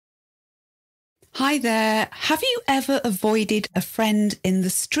Hi there. Have you ever avoided a friend in the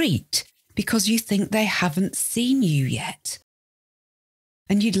street because you think they haven't seen you yet?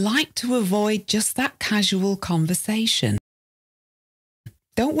 And you'd like to avoid just that casual conversation.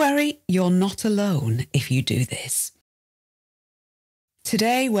 Don't worry, you're not alone if you do this.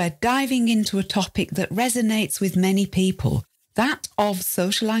 Today we're diving into a topic that resonates with many people, that of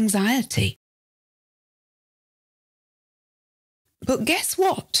social anxiety. But guess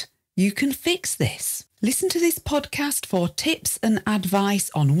what? You can fix this. Listen to this podcast for tips and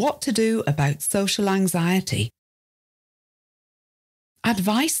advice on what to do about social anxiety.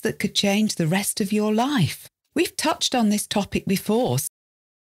 Advice that could change the rest of your life. We've touched on this topic before.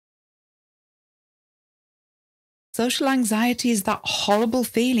 Social anxiety is that horrible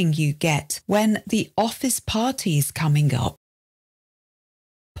feeling you get when the office party is coming up,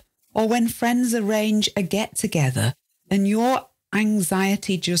 or when friends arrange a get-together and your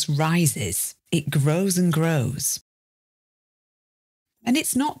anxiety just rises. It grows and grows. And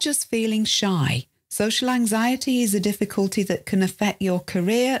it's not just feeling shy. Social anxiety is a difficulty that can affect your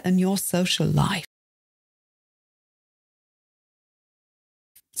career and your social life.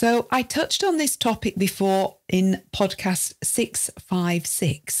 So I touched on this topic before in podcast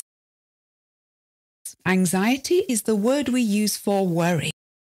 656. Anxiety is the word we use for worry.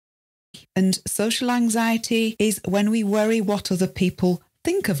 And social anxiety is when we worry what other people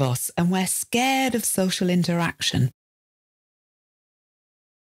think of us and we're scared of social interaction.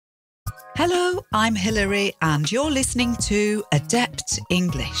 Hello, I'm Hilary and you're listening to Adept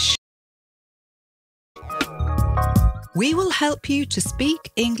English. We will help you to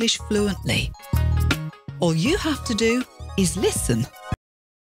speak English fluently. All you have to do is listen.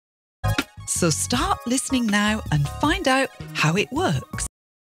 So start listening now and find out how it works.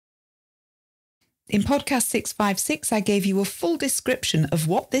 In podcast 656, I gave you a full description of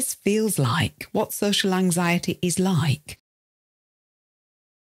what this feels like, what social anxiety is like.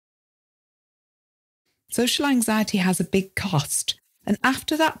 Social anxiety has a big cost, and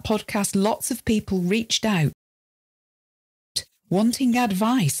after that podcast, lots of people reached out wanting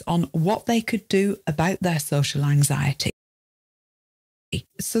advice on what they could do about their social anxiety.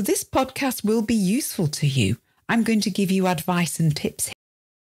 So this podcast will be useful to you. I'm going to give you advice and tips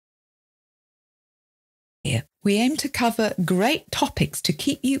here. We aim to cover great topics to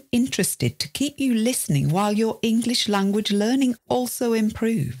keep you interested, to keep you listening while your English language learning also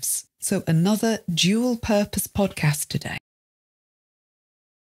improves. So another dual purpose podcast today.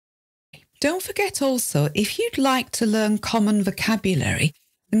 Don't forget also, if you'd like to learn common vocabulary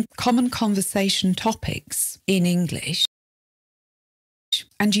and common conversation topics in English,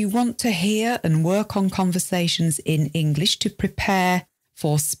 and you want to hear and work on conversations in English to prepare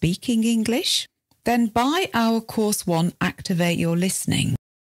for speaking English, then buy our Course 1, Activate Your Listening.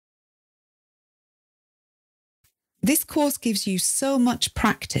 This course gives you so much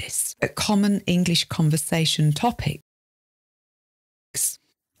practice at common English conversation topics.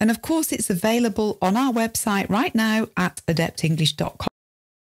 And of course, it's available on our website right now at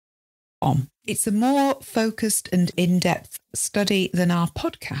adeptenglish.com. It's a more focused and in-depth study than our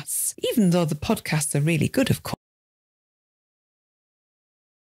podcasts, even though the podcasts are really good, of course.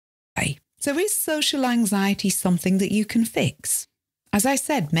 So is social anxiety something that you can fix? As I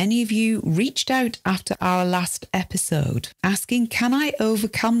said, many of you reached out after our last episode asking, can I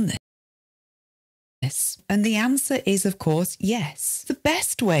overcome this? And the answer is, of course, yes. The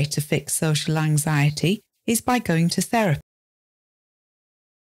best way to fix social anxiety is by going to therapy.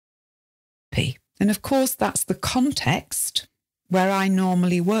 And of course, that's the context where I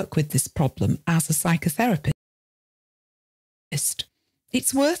normally work with this problem as a psychotherapist.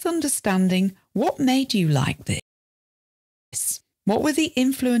 It's worth understanding what made you like this. What were the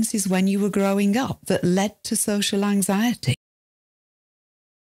influences when you were growing up that led to social anxiety?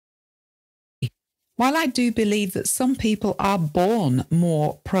 While I do believe that some people are born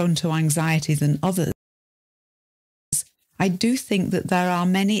more prone to anxiety than others, I do think that there are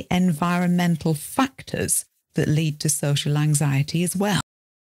many environmental factors that lead to social anxiety as well.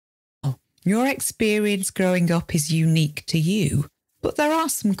 Your experience growing up is unique to you, but there are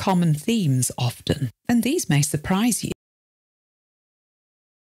some common themes often, and these may surprise you.